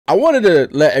I wanted to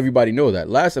let everybody know that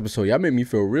last episode, y'all made me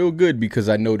feel real good because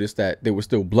I noticed that there was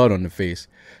still blood on the face.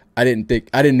 I didn't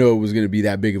know it was going to be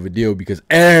that big of a deal because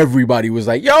everybody was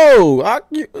like, yo,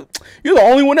 you're the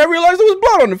only one that realized there was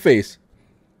blood on the face.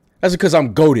 That's because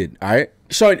I'm goated, all right?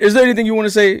 Sean, is there anything you want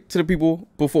to say to the people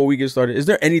before we get started? Is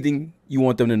there anything you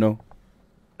want them to know?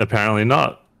 Apparently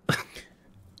not.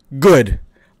 Good.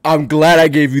 I'm glad I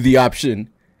gave you the option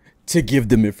to give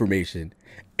them information,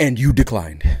 and you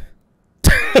declined.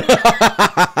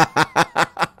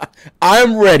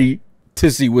 I'm ready to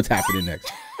see what's happening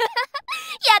next.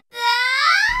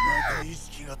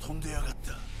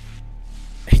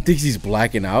 He thinks he's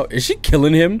blacking out. Is she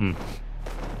killing him?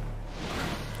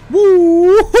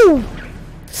 Woo!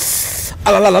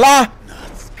 Ah, la la la la!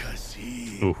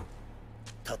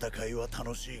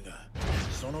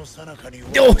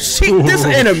 Yo, this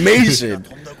animation.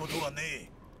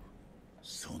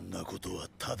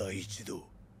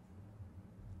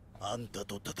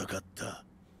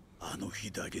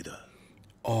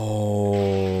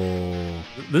 Oh,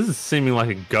 this is seeming like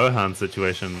a Gohan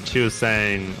situation. She was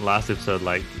saying last episode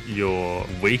like you're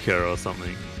weaker or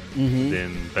something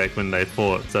than back when they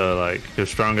fought. So like you're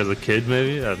strong as a kid,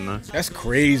 maybe. I don't know. That's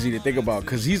crazy to think about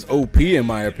because he's OP in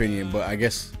my opinion, but I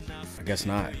guess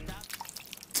not.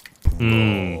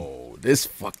 Oh, this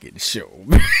fucking show.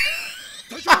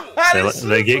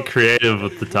 They get creative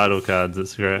with the title cards.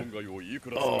 It's great.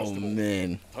 Oh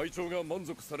man.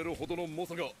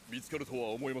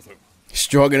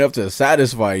 Strong enough to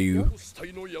satisfy you. What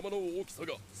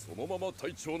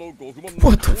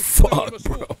the fuck,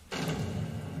 bro?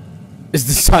 It's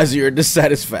the size of your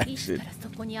dissatisfaction.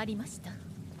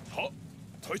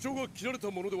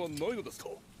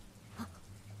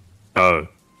 Oh,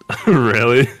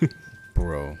 really?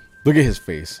 Bro, look at his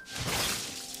face.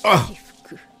 Oh!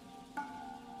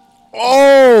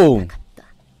 Oh!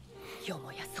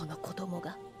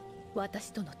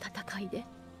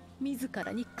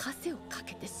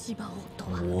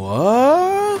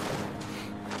 What?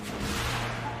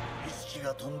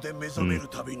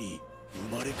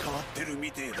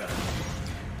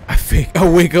 I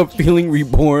wake up feeling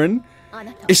reborn.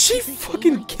 Is she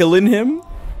fucking killing him?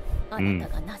 Mm.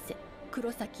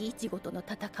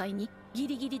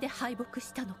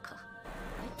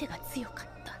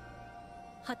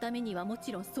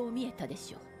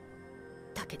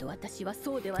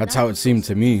 That's how it seemed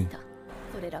to me.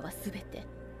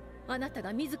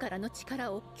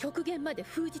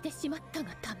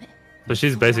 So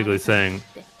she's basically saying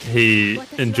he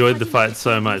enjoyed the fight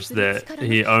so much that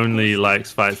he only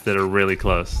likes fights that are really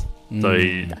close. So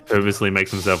he purposely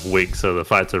makes himself weak so the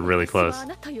fights are really close.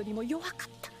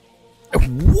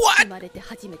 What?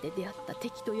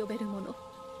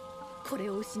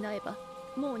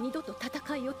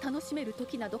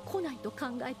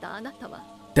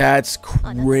 That's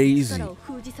crazy.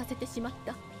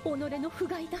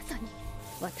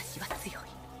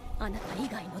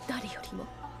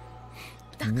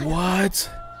 What?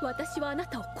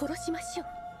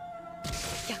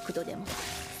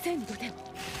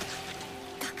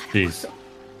 Jeez.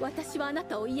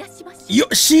 Yo,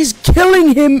 she's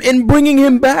killing him and bringing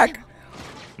him back.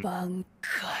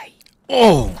 BANKAI.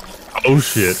 Oh. Oh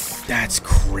shit. That's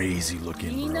crazy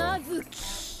looking, bro.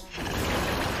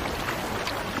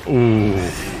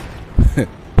 Ooh.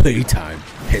 Playtime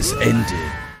has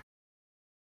ended.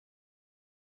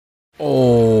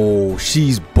 Oh,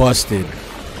 she's busted.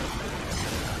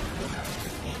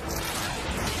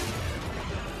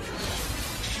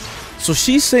 So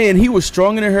she's saying he was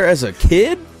stronger than her as a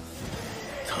kid?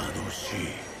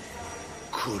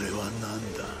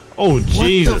 Oh,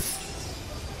 Jesus.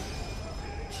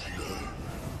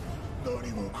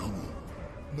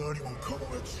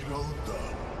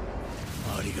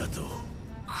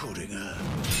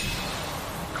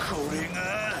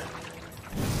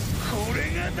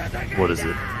 What is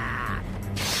it?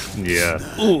 Yeah.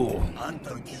 Ooh.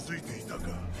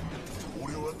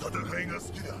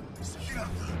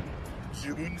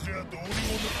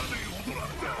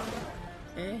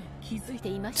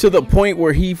 To the point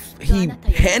where he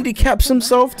handicaps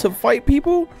himself to fight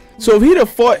people. So if he'd have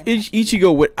fought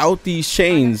Ichigo without these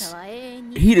chains,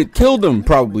 he'd have killed him,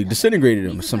 probably disintegrated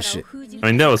him or some shit. I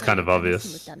mean, that was kind of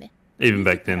obvious, even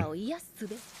back then.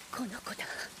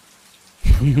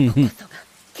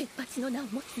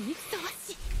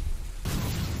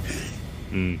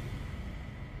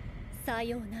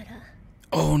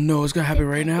 Oh no, it's gonna happen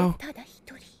right now.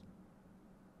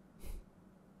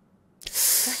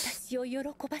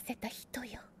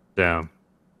 Damn.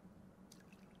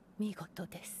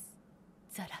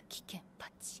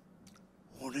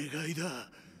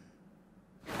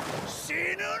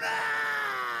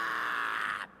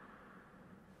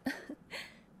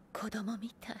 子供み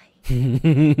たい。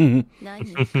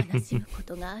何を悲しむこ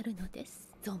とがあるのです。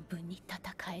存分に戦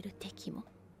える敵も、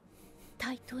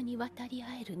対等に渡り合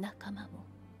える仲間も、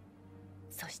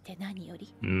そして何よ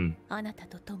り、あなた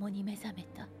と共に目覚め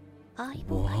た相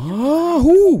棒がい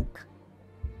るか。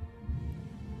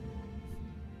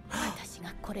私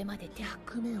がこれまで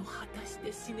役目を果たし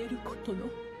て死ねることの、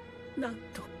なん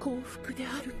と幸福で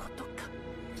あることか。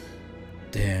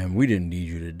Damn, we didn't need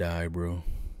you to die, bro.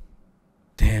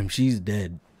 Damn, she's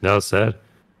dead. That was sad.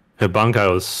 Her bankai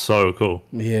was so cool.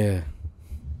 Yeah.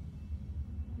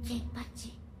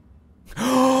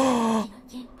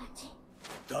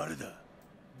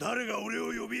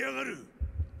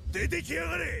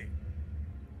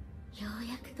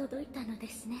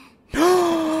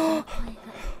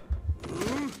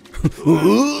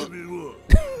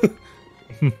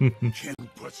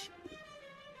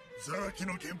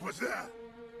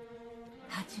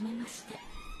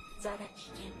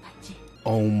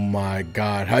 Oh my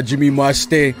god, Hajime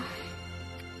Mashite.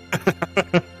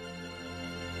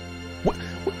 What?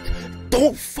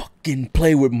 Don't fucking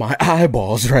play with my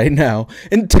eyeballs right now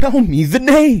and tell me the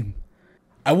name.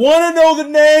 I want to know the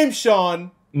name,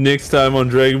 Sean. Next time on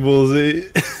Dragon Ball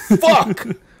Z. Fuck.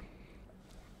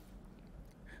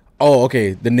 Oh,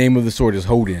 okay. The name of the sword is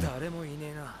Hoden.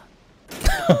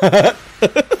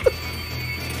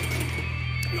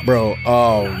 Bro,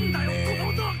 oh man.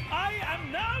 I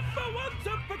am number one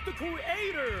Zanpakuto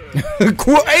creator.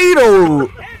 Creator.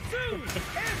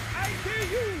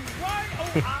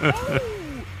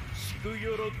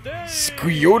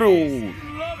 Skuyoro.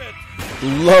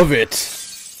 Love it.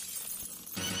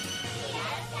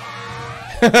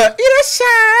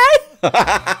 Irashai.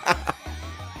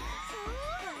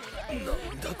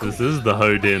 This is the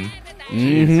Hoden.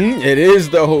 It is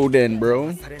the Hoden,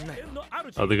 bro.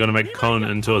 Are they gonna make Kon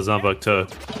into a Zanpakuto?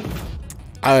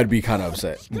 I would be kind of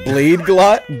upset. Blade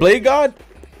God? Blade God?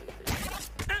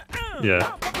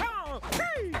 Yeah.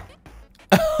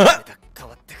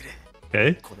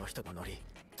 Okay.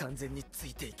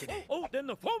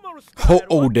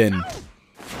 Odin.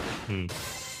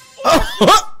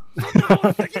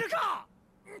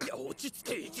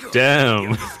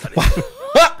 Damn.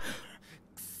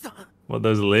 What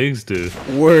those legs do.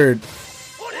 Word.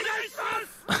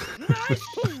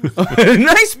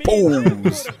 Nice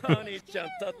pose.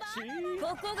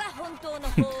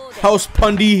 House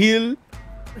Pundy Hill.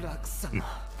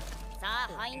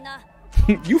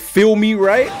 You feel me,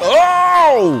 right?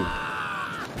 Oh!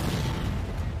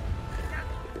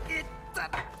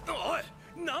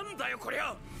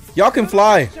 Y'all can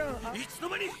fly.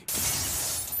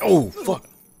 Oh, fuck.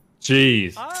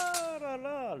 Jeez.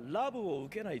 ラブを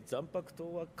受けない残白刀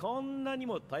はこんなに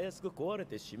もたやすく壊れ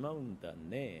てしまうんだ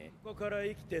ね。ここから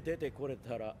生きて出てこれ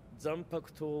たら残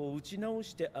白刀を打ち直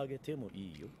してあげても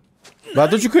いいよ。But I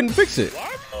thought you couldn't fix it.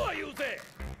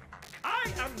 I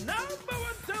am number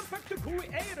one Zanpakuto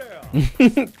creator.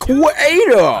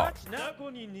 Creator.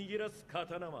 中に握らす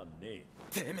刀はね。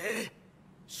てめえ。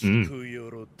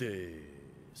Skuyoroで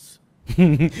す。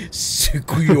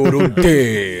Skuyoro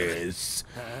des.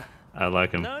 I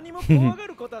like him.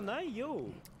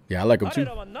 Yeah, I like him too.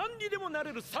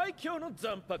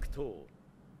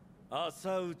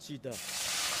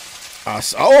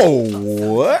 Oh,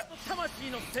 what?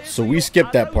 So we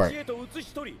skipped that part.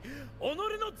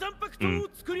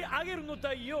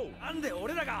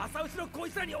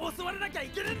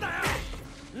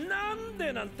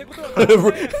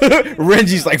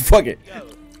 Renji's like, fuck it.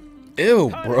 Ew,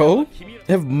 bro.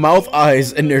 They have mouth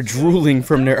eyes and they're drooling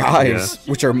from their eyes,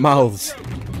 which are mouths.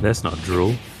 That's not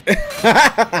drool.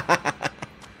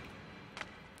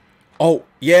 Oh,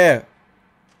 yeah.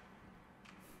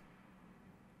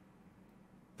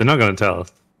 They're not gonna tell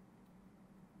us.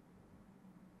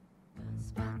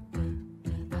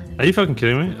 Are you fucking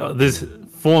kidding me? Oh, there's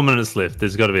 4 minutes left.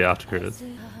 There's got to be after credits.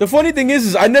 The funny thing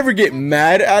is I never get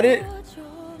mad at it.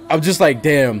 I'm just like,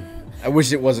 damn, I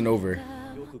wish it wasn't over.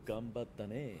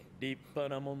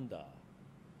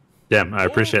 Damn, I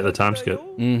appreciate the time skip.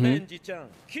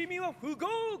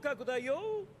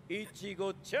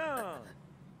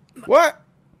 What?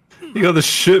 You got the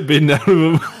shit beaten out of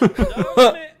him.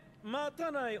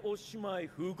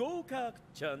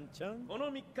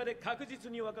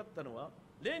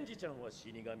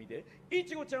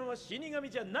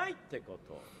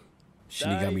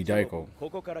 Shinigami Daiko.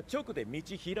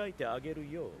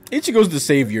 Ichigo's the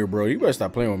savior, bro. You better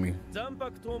stop playing with me.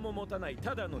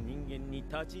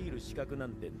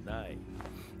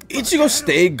 Ichigo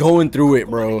stayed going through it,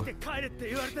 bro.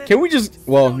 Can we just...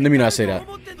 Well, let me not say that.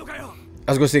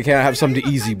 I was gonna say, can I have something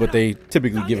easy, but they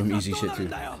typically give him easy shit too.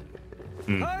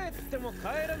 帰っても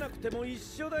帰らなくても一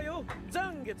緒だよ。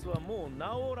残月はもう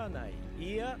治らない。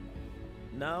いや、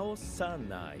治さ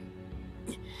ない。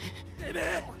てめ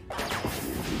え。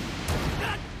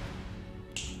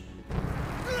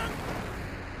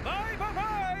バイバイバ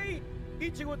イ。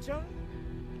いちごちゃん。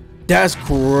That's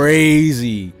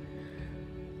crazy.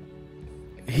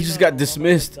 He just got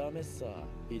dismissed. ダメさ、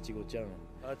いちごちゃん。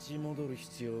立ち戻る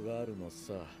必要があるの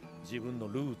さ。自分の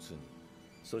ルーツに。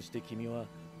そして君は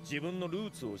自分のル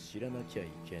ーツを知らなきゃい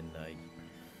けない。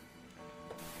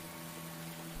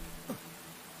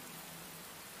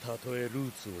たとえル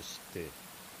ーツを知って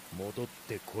戻っ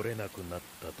てこれなくなっ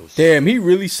たとして。Damn, he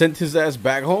really sent his ass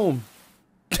back home.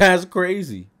 That's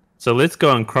crazy. So let's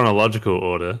go in chronological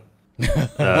order.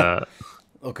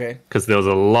 Okay. Because there was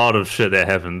a lot of shit that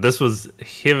happened. This was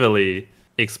heavily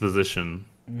exposition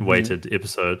weighted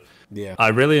episode. Yeah. I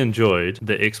really enjoyed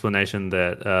the explanation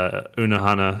that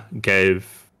Unohana gave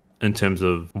in terms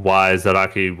of why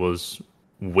Zaraki was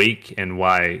weak and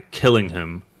why killing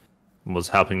him was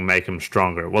helping make him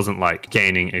stronger. It wasn't like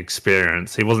gaining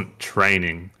experience. He wasn't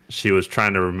training. She was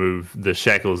trying to remove the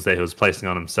shackles that he was placing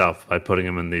on himself by putting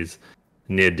him in these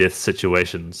near-death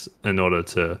situations in order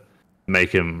to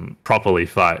make him properly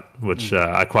fight, which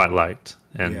I quite liked.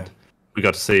 And we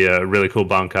got to see a really cool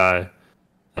Bankai.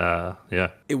 Yeah.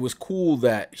 It was cool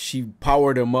that she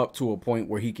powered him up to a point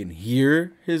where he can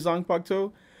hear his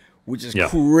Zanpakuto, which is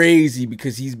crazy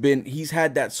because he's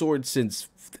had that sword since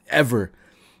ever.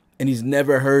 And he's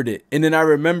never heard it. And then I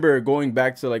remember going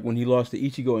back to like when he lost to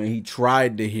Ichigo and he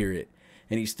tried to hear it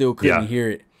and he still couldn't hear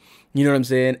it. You know what I'm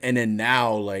saying? And then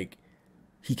now like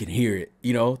he can hear it.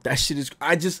 You know, that shit is,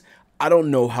 I don't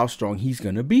know how strong he's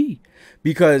going to be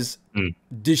because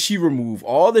did she remove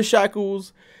all the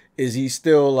shackles? Is he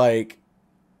still like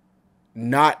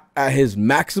not at his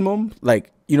maximum?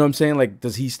 Like, you know what I'm saying? Like,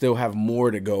 does he still have more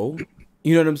to go?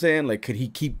 You know what I'm saying? Like, could he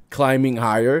keep climbing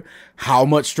higher? How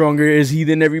much stronger is he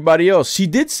than everybody else? She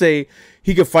did say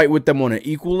he could fight with them on an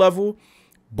equal level,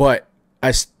 but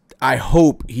I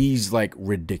hope he's like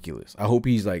ridiculous. I hope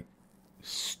he's like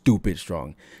stupid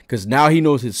strong because now he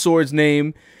knows his sword's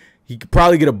name. He could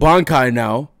probably get a Bankai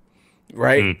now,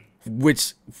 right?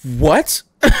 Which, what?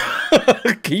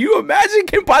 Can you imagine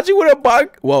Kenpachi with a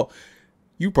Bankai? Well,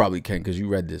 you probably can because you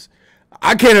read this.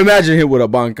 I can't imagine him with a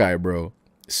Bankai, bro.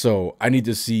 So I need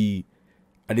to see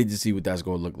what that's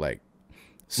going to look like.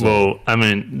 So, well, I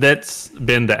mean, that's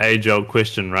been the age-old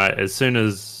question, right? As soon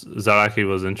as Zaraki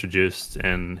was introduced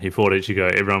and he fought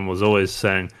Ichigo, everyone was always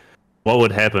saying, what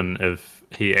would happen if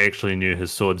he actually knew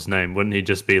his sword's name? Wouldn't he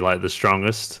just be like the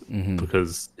strongest?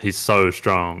 Because he's so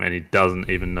strong and he doesn't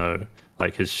even know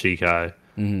like his Shikai.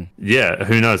 Yeah,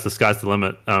 who knows? The sky's the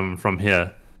limit from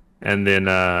here. And then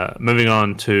moving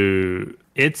on to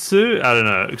Itsu, I don't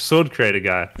know, sword creator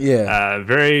guy. Yeah.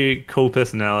 Very cool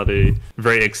personality,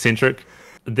 very eccentric.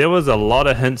 There was a lot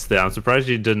of hints there. I'm surprised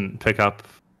you didn't pick up,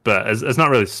 but it's not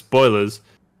really spoilers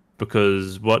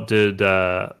because what did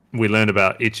we learn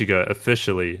about Ichigo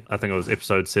officially? I think it was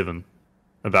episode 7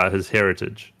 about his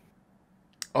heritage.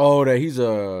 Oh, that he's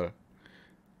a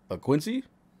Quincy?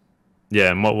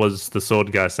 Yeah, and what was the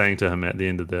sword guy saying to him at the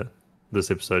end of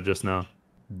this episode just now?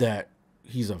 That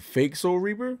he's a fake Soul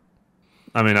Reaper?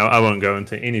 I mean, I won't go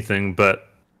into anything, but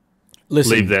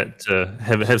leave that to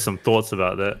have some thoughts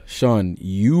about that. Sean,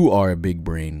 you are a big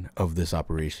brain of this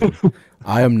operation.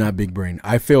 I am not big brain.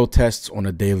 I fail tests on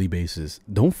a daily basis.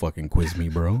 Don't fucking quiz me,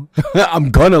 bro.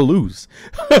 I'm gonna lose.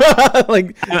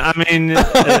 Like, I mean,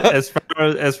 as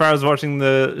far as watching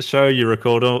the show, you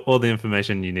recalled all the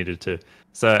information you needed to.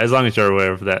 So as long as you're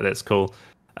aware of that, that's cool.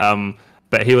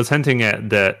 But he was hinting at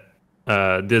that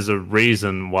there's a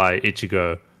reason why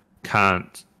Ichigo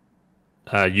can't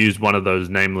use one of those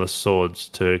nameless swords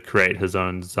to create his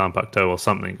own Zanpakuto or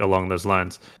something along those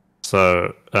lines.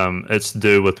 So it's to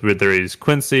do with whether he's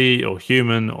Quincy or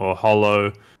human or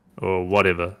hollow or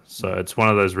whatever. So it's one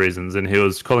of those reasons. And he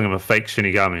was calling him a fake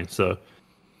Shinigami. So,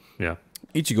 yeah.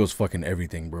 Ichigo's fucking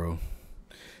everything, bro.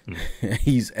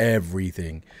 He's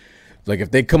everything. Like,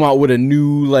 if they come out with a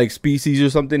new, like, species or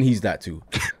something, he's that too.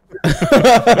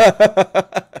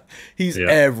 He's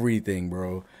everything,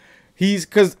 bro.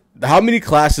 Because how many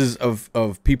classes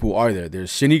of people are there?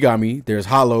 There's Shinigami, there's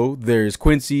Hollow, there's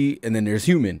Quincy, and then there's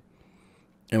Human.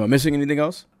 Am I missing anything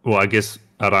else? Well, I guess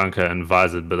Aranka and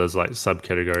Visored, but there's like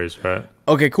subcategories, right?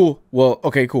 Okay, cool. Well,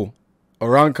 okay, cool.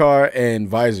 Arankar and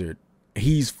Visored.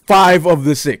 He's 5 of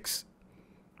the 6.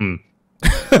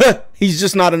 He's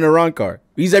just not an Arankar.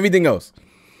 He's everything else.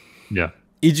 Yeah.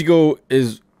 Ichigo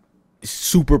is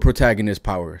super protagonist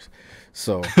powers.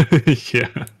 So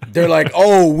yeah. they're like,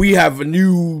 oh, we have a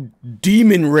new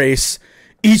demon race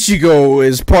Ichigo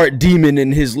is part demon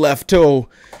in his left toe,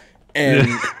 and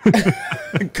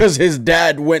because his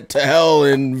dad went to hell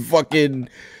and fucking,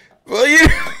 well,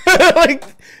 like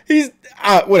he's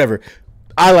whatever.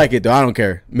 I like it though. I don't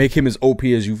care. Make him as OP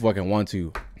as you fucking want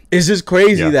to. It's just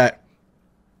crazy that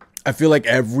I feel like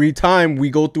every time we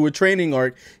go through a training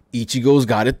arc, Ichigo's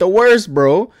got it the worst,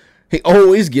 bro. He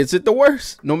always gets it the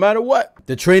worst, no matter what.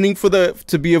 The training for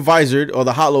to be a visored, or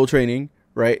the hollow training,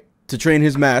 right? To train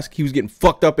his mask, he was getting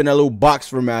fucked up in that little box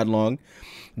for mad long.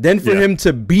 Then for him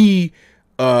to be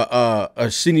a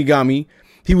Shinigami,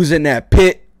 he was in that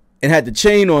pit and had the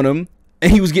chain on him,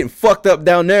 and he was getting fucked up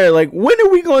down there. Like, when are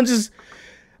we going to just...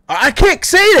 I can't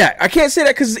say that. I can't say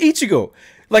that because it's Ichigo.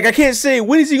 Like, I can't say,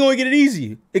 when is he going to get it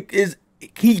easy?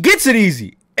 He gets it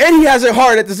easy, and he has it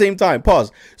hard at the same time.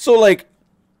 Pause. So, like,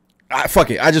 fuck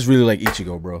it. I just really like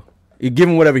Ichigo, bro. You give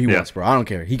him whatever he wants, bro. I don't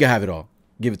care. He can have it all.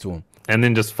 Give it to him. And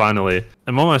then just finally,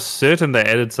 I'm almost certain they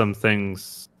added some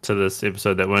things to this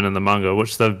episode that weren't in the manga,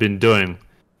 which they've been doing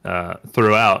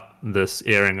throughout this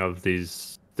airing of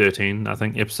these 13, I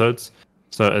think, episodes.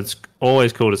 So it's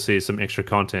always cool to see some extra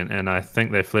content, and I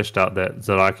think they fleshed out that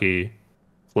Zaraki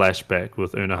flashback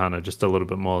with UNOHANA just a little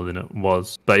bit more than it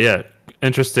was. But yeah,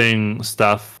 interesting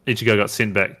stuff. Ichigo got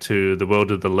sent back to the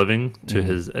world of the living, to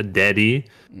his daddy.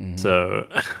 So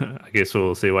I guess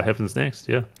we'll see what happens next.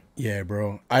 Yeah,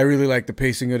 bro. I really like the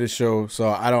pacing of the show, so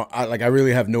I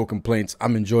really have no complaints.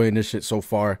 I'm enjoying this shit so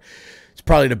far. It's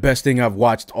probably the best thing I've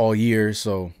watched all year,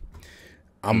 so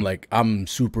I'm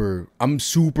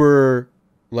super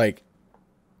like,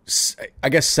 I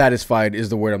guess satisfied is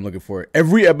the word I'm looking for.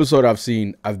 Every episode I've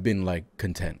seen, I've been like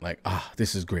content. Like,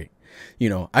 this is great. You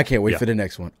know, I can't wait for the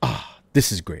next one.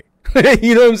 This is great.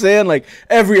 You know what I'm saying? Like,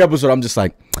 every episode I'm just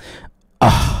like,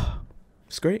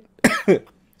 it's great.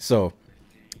 So,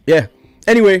 yeah.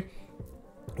 Anyway,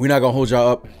 we're not gonna hold y'all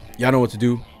up. Y'all know what to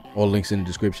do. All links in the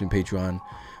description, Patreon,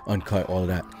 Uncut, all of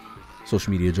that.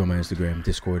 Social media, join my Instagram,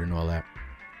 Discord, and all that.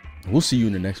 We'll see you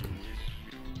in the next one.